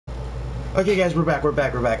Okay, guys, we're back.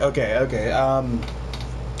 Okay.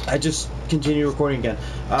 I just continue recording again.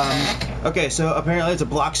 Okay, so apparently it's a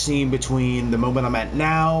block scene between the moment I'm at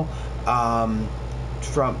now. From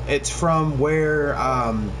where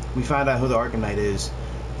we found out who the Arkham Knight is,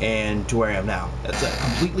 and to where I am now. It's a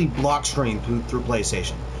completely block screen through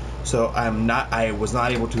PlayStation. So I was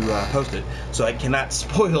not able to post it. So I cannot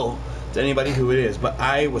spoil to anybody who it is. But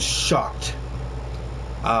I was shocked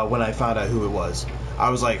when I found out who it was. I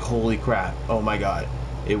was like, holy crap, oh my god,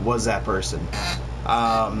 it was that person.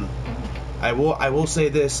 I will say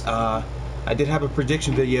this, I did have a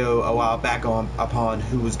prediction video a while back upon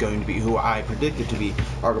who I predicted to be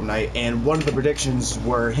Arkham Knight, and one of the predictions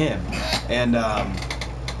were him, and I'm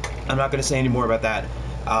not going to say any more about that.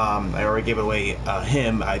 I already gave it away,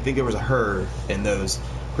 him. I think there was a her in those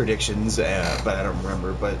predictions, but I don't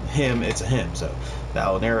remember, but him, it's a him, so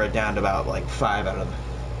that will narrow it down to about like 5 out of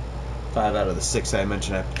the 6 I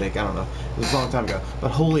mentioned, I think. I don't know. It was a long time ago.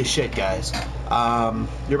 But holy shit, guys.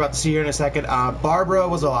 You're about to see here in a second. Barbara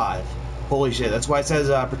was alive. Holy shit. That's why it says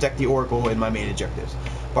protect the Oracle in my main objectives.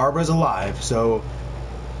 Barbara's alive, so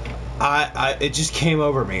it just came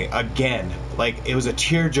over me again. Like, it was a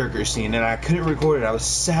tearjerker scene, and I couldn't record it. I was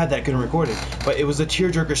sad that I couldn't record it. But it was a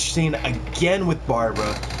tearjerker scene again with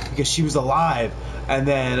Barbara because she was alive. And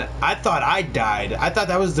then I thought I died. I thought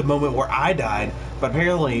that was the moment where I died. But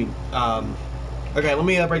apparently, okay, let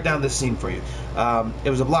me break down this scene for you. It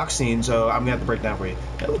was a block scene, so I'm gonna have to break down for you.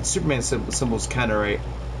 The Superman symbol's kind of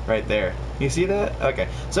right there. You see that? Okay.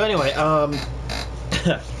 So anyway, I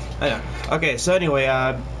know. Okay. So anyway,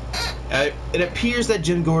 it appears that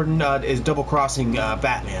Jim Gordon is double crossing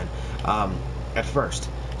Batman at first.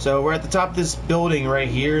 So we're at the top of this building right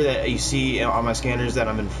here that you see on my scanners that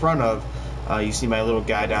I'm in front of. You see my little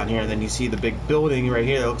guy down here, and then you see the big building right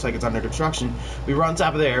here that looks like it's under construction. We were on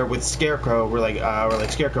top of there with Scarecrow. We're like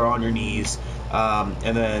Scarecrow on your knees, and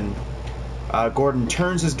then Gordon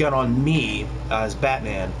turns his gun on me as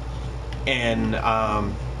Batman, and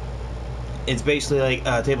it's basically like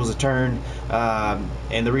tables a turn,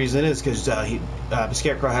 and the reason is because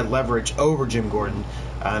Scarecrow had leverage over Jim Gordon,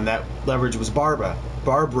 and that leverage was Barbara,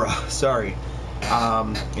 sorry,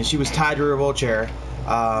 and she was tied to her wheelchair.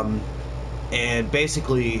 And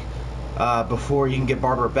basically, before you can get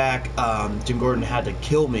Barbara back, Jim Gordon had to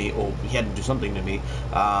kill me, or he had to do something to me.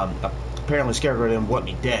 Apparently Scarecrow didn't want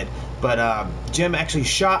me dead, but Jim actually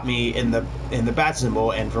shot me in the bat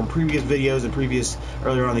symbol, and from previous videos and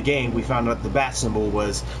earlier on in the game, we found out the bat symbol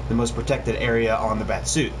was the most protected area on the bat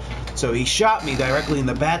suit. So he shot me directly in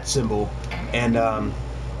the bat symbol, and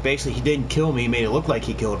basically he didn't kill me, made it look like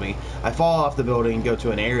he killed me. I fall off the building and go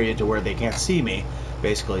to an area to where they can't see me,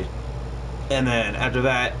 basically. And then after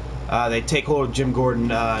that, they take hold of Jim Gordon.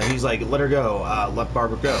 He's like, let her go, let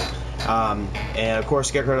Barbara go. And of course,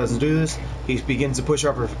 Scarecrow doesn't do this. He begins to push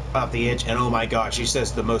her off the edge, and oh my god, she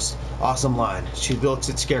says the most awesome line. She looks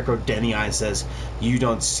at Scarecrow dead in the eye and says, "You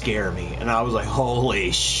don't scare me." And I was like,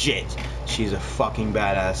 holy shit, she's a fucking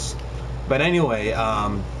badass. But anyway,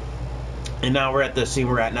 and now we're at the scene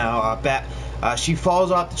we're at now. She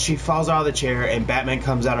falls out of the chair, and Batman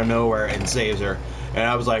comes out of nowhere and saves her. And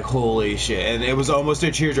I was like, holy shit. And it was almost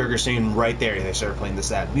a tearjerker scene right there. They started playing the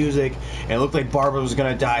sad music, and it looked like Barbara was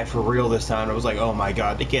gonna die for real this time. I was like, oh my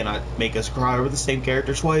god, they cannot make us cry over the same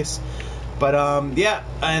character twice. But yeah,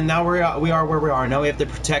 and now we are where we are. Now we have to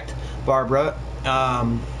protect Barbara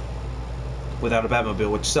without a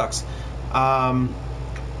Batmobile, which sucks.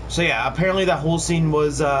 So yeah, apparently that whole scene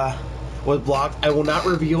was blocked. I will not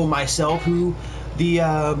reveal myself who the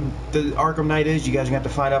Arkham Knight is. You guys are gonna have to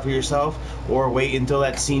find out for yourself, or wait until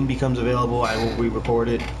that scene becomes available. I will re-record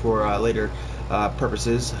it for later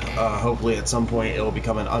purposes. Hopefully at some point it will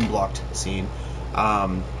become an unblocked scene.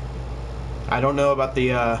 I don't know about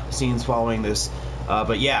the scenes following this,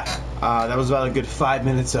 but yeah, that was about a good 5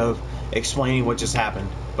 minutes of explaining what just happened.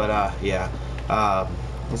 But yeah,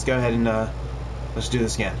 let's go ahead and let's do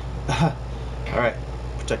this again. Alright,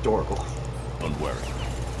 protect Oracle. Don't worry,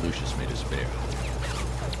 Lucius made us fair.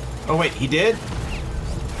 Oh wait, he did?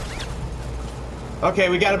 Okay,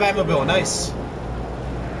 we got a Batmobile, nice.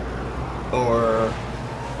 Or...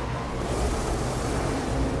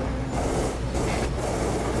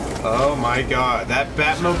 oh my god, that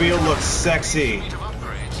Batmobile looks sexy.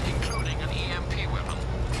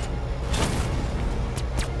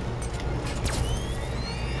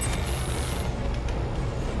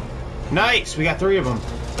 Nice, we got 3 of them.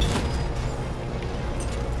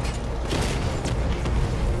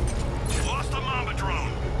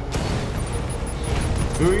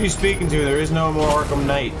 Who are you speaking to? There is no more Arkham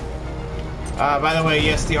Knight. By the way,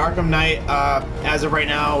 yes, the Arkham Knight, as of right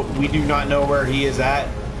now, we do not know where he is at.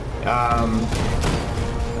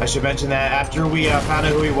 I should mention that after we found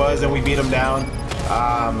out who he was and we beat him down,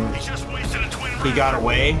 he got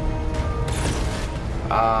away.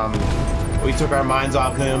 We took our minds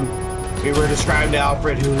off him. We were describing to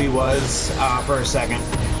Alfred who he was for a second.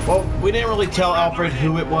 Well, we didn't really tell Alfred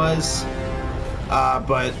who it was,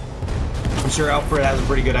 but I'm sure Alfred has a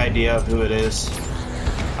pretty good idea of who it is.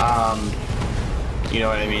 You know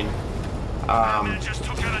what I mean?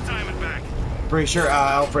 Pretty sure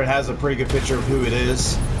Alfred has a pretty good picture of who it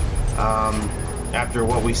is after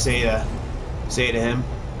what we say to him.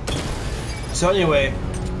 So anyway,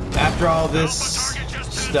 after all this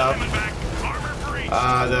stuff,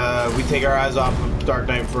 we take our eyes off of Dark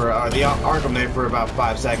Knight for the Arkham Knight for about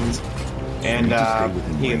 5 seconds, and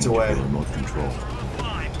he gets away.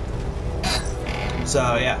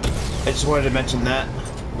 So yeah, I just wanted to mention that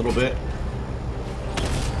a little bit.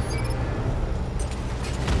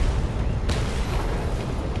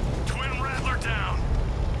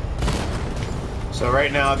 So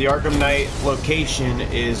right now, the Arkham Knight location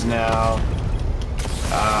is now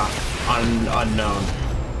unknown.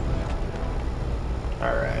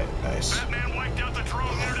 All right, nice. Batman wiped out the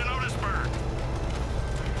drone near to Noticeburg.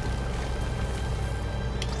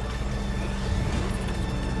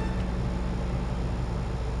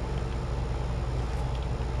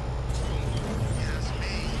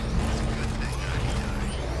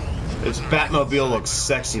 This Batmobile looks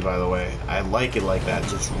sexy, by the way. I like it like that,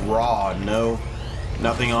 just raw,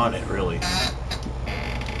 nothing on it, really.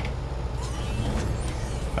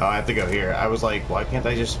 Oh, I have to go here. I was like, why can't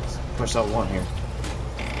I just push L1 here?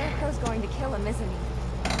 Scarecrow's going to kill him, isn't he?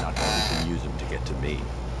 Not while we can use him to get to me.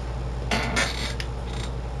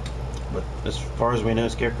 But as far as we know,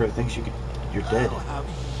 Scarecrow thinks you're dead. Oh, how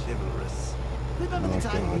chivalrous. Remember the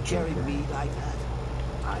time you carried me like that?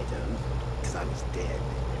 I don't, because I was dead.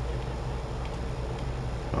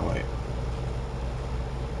 Oh, wait.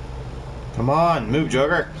 Come on, move,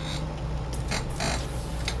 Joker.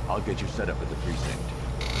 I'll get you set up at the precinct.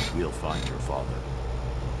 We'll find your father.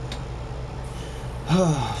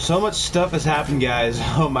 So much stuff has happened, guys.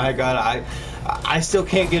 Oh my god, I still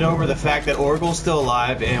can't get over the fact that Oracle's still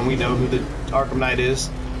alive and we know who the Arkham Knight is.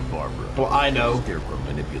 Barbara. Well, I know. Scarecrow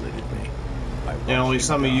manipulated me. And only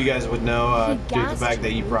some of you guys would know due to the fact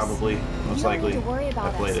that you probably, most likely,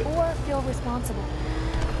 have played it. Or feel responsible.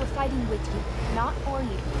 We're fighting with you, not for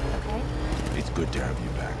you, okay? It's good to have you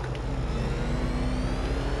back.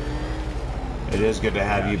 It is good to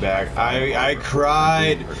have you back. I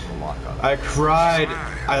cried. I cried.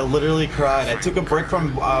 I literally cried. I took a break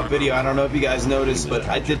from video. I don't know if you guys noticed, but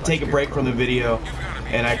I did take a break from the video,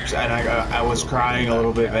 and I was crying a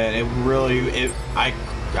little bit, man. It really, I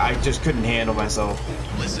just couldn't handle myself.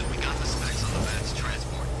 Listen, we got the specs on the Bat's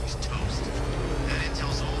transport. He's toast. That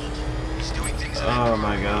intel's old. He's doing things. Oh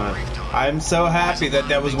my god. I'm so happy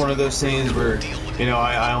that was one of those scenes where, you know,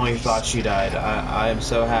 I only thought she died. I am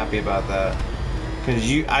so happy about that. Because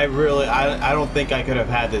I don't think I could have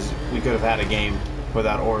had this. We could have had a game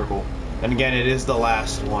without Oracle. And again, it is the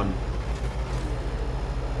last one.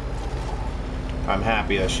 I'm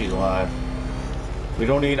happy that she's alive. We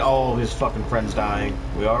don't need all of his fucking friends dying.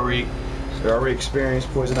 We already experienced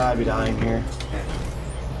Poison Ivy dying here.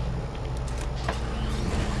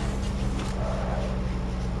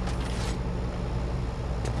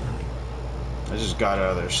 I just got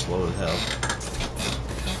out of there slow as hell.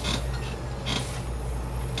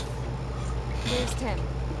 Where's Tim?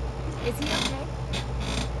 Is he okay?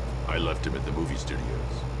 I left him at the movie studios.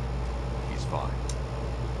 He's fine.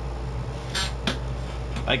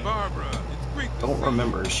 I Barbara, it's great to don't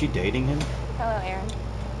remember. Is she dating him? Hello, Aaron.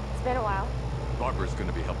 It's been a while. Barbara's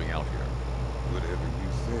gonna be helping out here. Whatever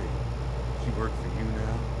you say. She works for you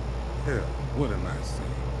now? Hell, what am I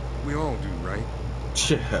saying? We all do, right?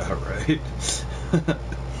 Yeah, right.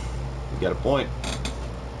 You got a point.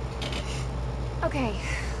 Okay,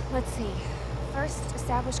 let's see. First,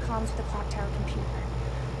 establish comms with the clock tower computer.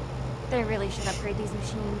 They really should upgrade these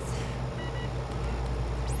machines.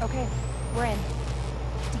 Okay, we're in.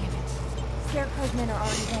 Damn it. Scarecrow's men are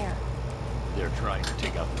already there. They're trying to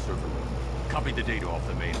take out the server room. Copy the data off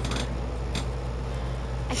the mainframe.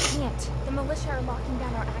 I can't. The militia are locking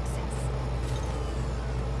down our access.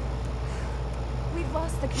 We've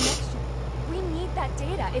lost the connection. We need that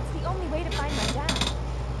data. It's the only way to find my dad.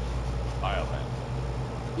 I'll handle.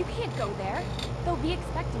 You can't go there. They'll be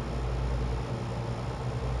expecting you.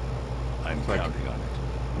 I'm counting on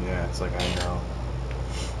it. Yeah, it's like I know.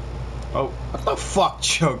 Oh, what the fuck,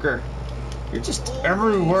 Joker? You're just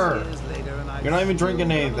everywhere. You're not even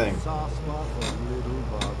drinking anything.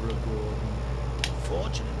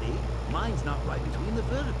 Fortunately, mine's not right between the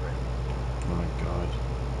vertebrae. Oh my god.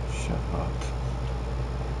 Shut up.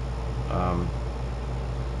 I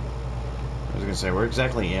was gonna say, where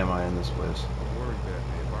exactly am I in this place? Don't worry,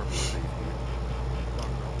 Batman. Barbara's safe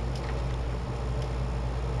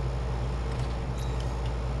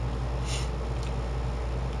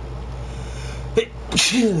here. Hey,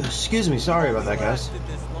 excuse me, sorry about that, guys.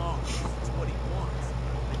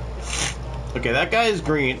 Okay, that guy is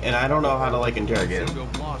green, and I don't know how to, like, interrogate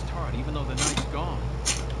him. Lost heart, even though the night's gone.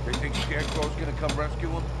 They think Scarecrow's gonna come rescue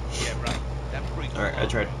him? Yeah, right. That freak. Alright, I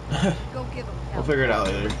tried. Go give him We'll help. figure it out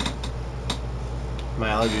later. My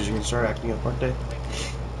allergies are gonna start acting up, aren't they?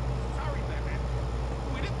 Sorry, Batman.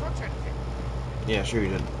 We didn't touch anything. Yeah, sure you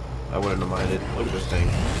did. I wouldn't have minded. Look at this thing.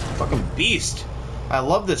 Fucking beast! I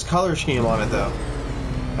love this color scheme on it, though.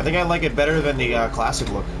 I think I like it better than the classic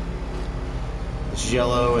look. This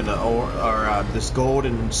yellow and this gold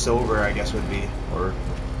and silver, I guess would be, or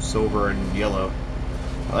silver and yellow.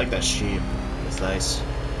 I like that scheme. It's nice.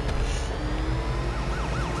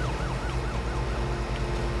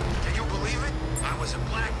 Can you believe it? I was at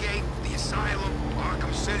Blackgate, the Asylum,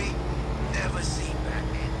 Arkham City. Never seen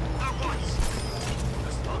Batman. Not once.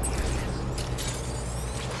 As lucky as he is.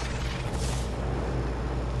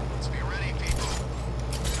 Let's be ready, people.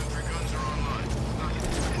 Sentry guns are online.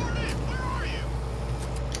 Morning, where are you?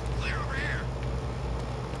 Clear over here.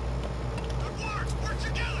 Good work. Work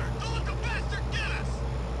together. Don't let the bastard get us.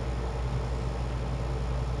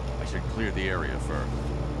 I should clear the area first.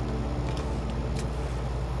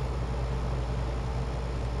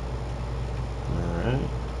 Alright.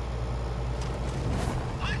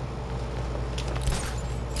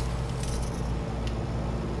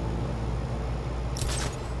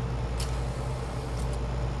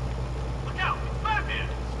 Look out! It's Batman!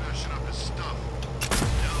 Smashing up his stuff.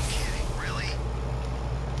 No kidding, really?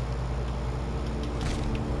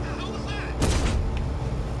 The hell was that?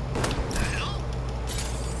 The hell?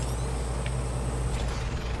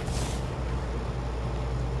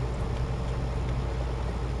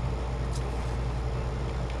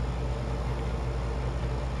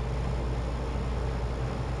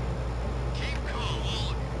 Keep calm,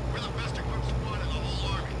 all of you. We're the best equipped squad in the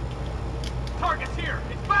whole army. Target's here!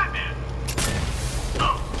 It's Batman!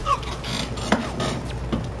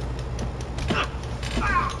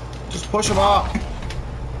 Just push him off.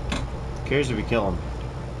 Who cares if we kill him?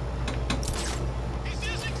 He's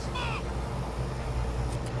using smoke!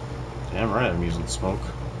 Damn right I'm using smoke.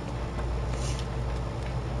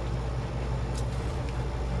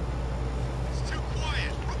 It's too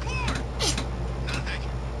quiet. Report! Nothing.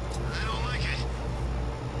 I don't like it.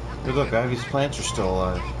 Hey look, Ivy's plants are still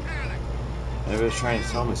alive. Don't panic. Maybe they're trying to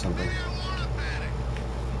tell me something. We don't want to panic.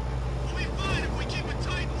 We'll be fine if we keep it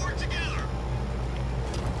tight and work together.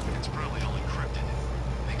 It's probably all encrypted.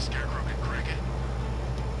 Think Scarecrow can crack it?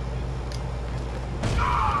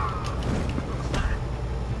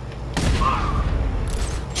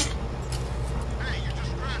 Hey, you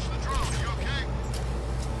just crashed the drone. You okay?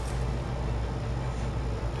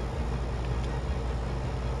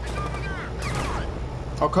 He's over there. Come on.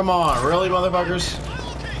 Oh come on, really, motherfuckers? My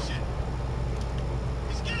location.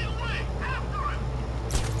 He's getting away. After him.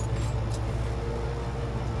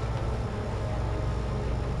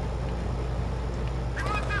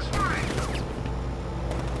 Come on this way.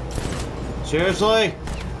 Seriously?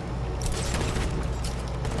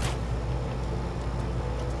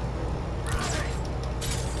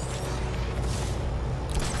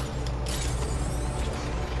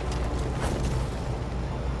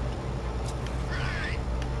 Right.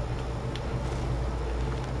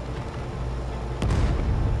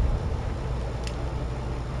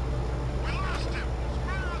 We lost him.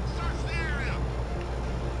 Spread out and search the area.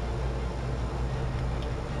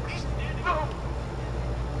 He's standing up.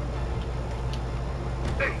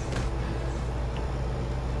 Thanks.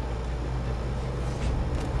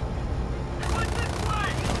 He went this way.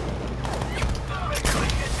 Make sure he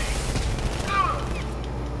gets me.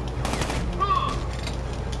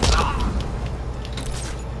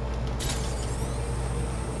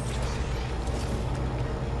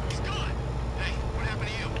 He's gone. Hey, what happened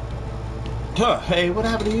to you? Huh, hey, what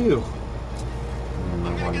happened to you?